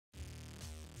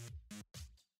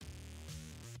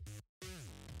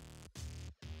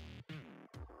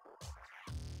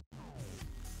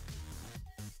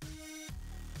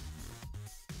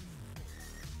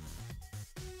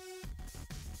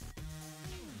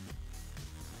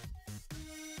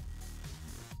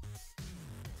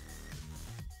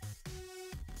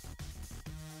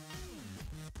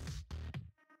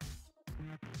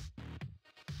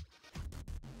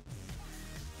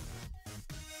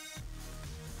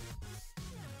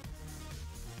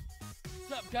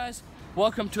What's up guys,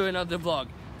 welcome to another vlog.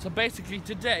 So basically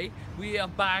today we are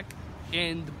back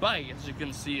in Dubai. As you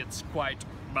can see, it's quite,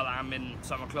 well, I'm in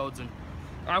summer clothes and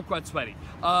I'm quite sweaty.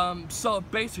 So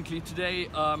basically today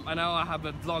I know I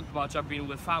haven't vlogged much. I've been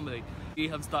with family. We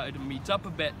have started to meet up a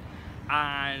bit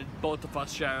and both of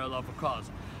us share a love of cars,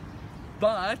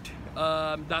 but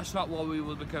that's not what we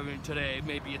will be covering today.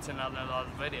 Maybe it's another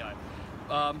video.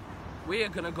 We are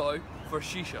gonna go for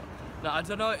shisha. Now I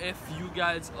don't know if you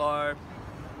guys are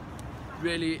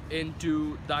really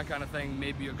into that kind of thing.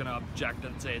 Maybe you're gonna object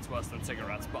and say it's worse than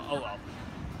cigarettes, but oh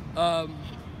well.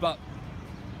 But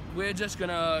we're just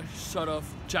gonna sort of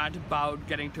chat about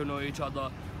getting to know each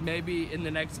other. Maybe in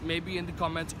the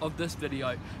comments of this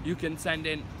video you can send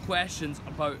in questions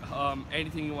about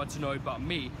anything you want to know about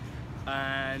me,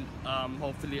 and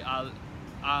hopefully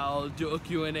I'll do a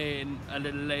Q&A a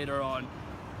little later on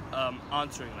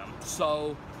answering them.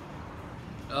 So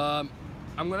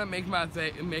I'm gonna make my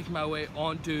way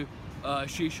onto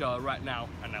shisha right now,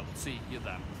 and I will see you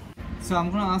there. So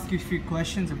I'm gonna ask you a few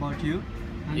questions about you,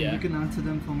 and you can answer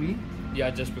them for me.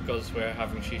 Yeah, just because we're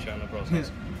having shisha in the process.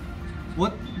 Yeah.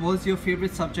 What was your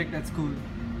favorite subject at school?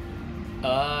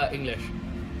 English.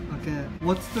 Okay.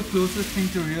 What's the closest thing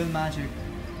to real magic?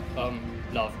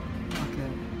 Love.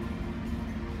 Okay.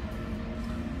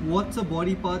 What's a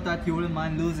body part that you wouldn't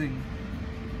mind losing?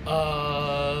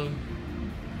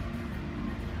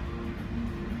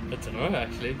 I don't know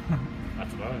actually. I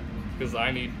don't know, because I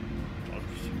need.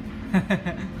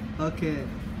 Okay.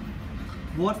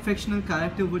 What fictional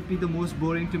character would be the most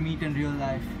boring to meet in real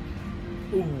life?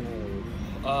 Ooh.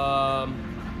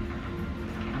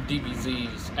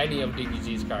 DBZ's, any of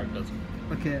DBZ's characters.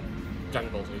 Okay.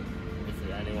 Jungle Z, if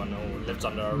anyone who lives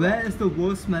under a rock. Where is the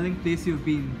worst smelling place you've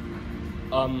been?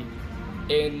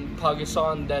 In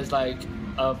Pakistan, there's like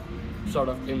a sort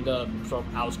of in the sort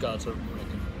of outskirts of like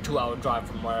a 2-hour drive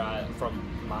from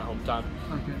my hometown.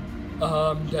 Okay.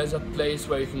 There's a place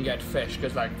where you can get fish,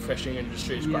 because like fishing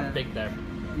industry is quite big there.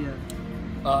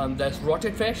 Yeah. There's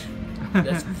rotted fish,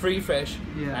 there's free fish,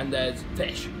 and there's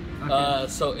fish. Okay.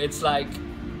 So it's like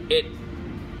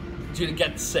you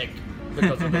get sick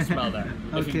because of the smell there.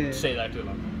 If you say that too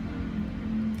long.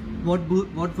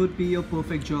 What would be your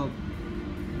perfect job?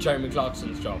 Jeremy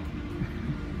Clarkson's job.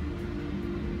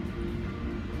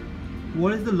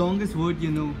 What is the longest word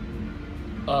you know?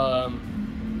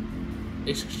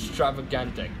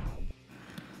 Extravagantic.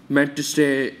 Meant to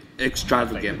say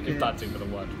extravagant, Okay. if that's even a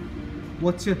word.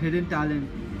 What's your hidden talent?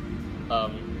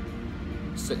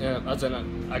 As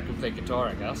in, I can play guitar,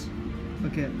 I guess.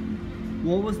 Okay.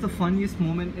 What was the funniest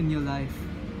moment in your life?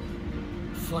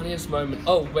 Funniest moment?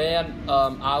 Oh, when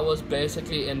I was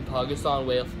basically in Pakistan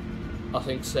with, I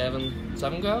think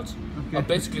seven girls. Okay.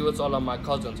 Basically with all of my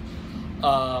cousins.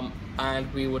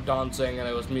 And we were dancing, and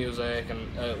it was music,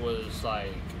 and it was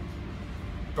like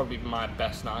probably my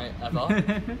best night ever.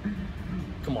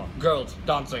 Come on, girls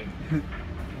dancing.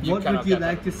 What would you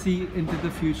like to see into the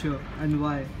future, and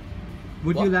why?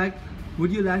 Would you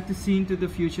like to see into the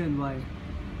future, and why?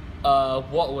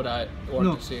 What would I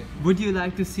want to see? Would you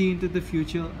like to see into the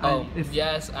future? And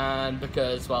yes, and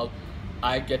because, well,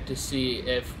 I get to see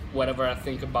if whatever I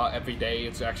think about every day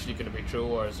is actually going to be true,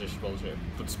 or is this bullshit.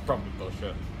 It's probably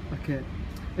bullshit. Okay.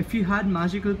 If you had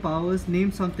magical powers,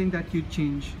 name something that you'd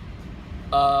change.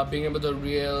 Being able to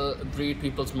read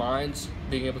people's minds,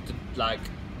 being able to like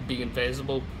be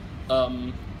invisible,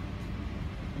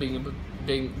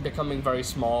 becoming very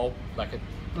small, like an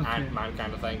Ant-Man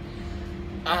kind of thing,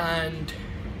 and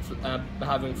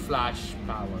having flash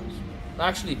powers.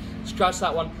 Actually, scratch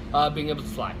that one. Being able to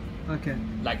fly. Okay.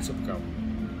 Like Supergirl.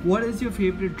 What is your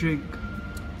favorite drink?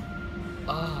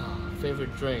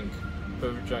 Favorite drink.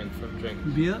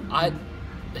 Beer?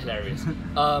 Hilarious.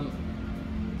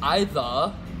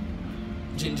 Either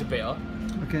ginger beer.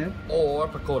 Okay. Or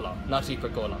Coca-Cola. Nutty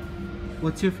Coca-Cola.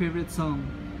 What's your favorite song?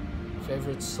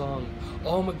 Favorite song?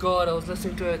 Oh my god, I was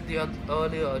listening to it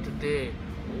earlier today.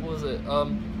 What was it?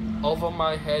 Over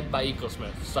My Head by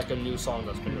EcoSmith. It's like a new song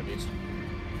that's been released.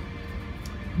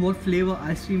 What flavor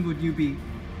ice cream would you be?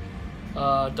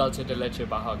 Dulce de leche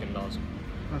by Haagen-Dazs.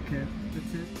 Okay,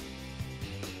 that's it.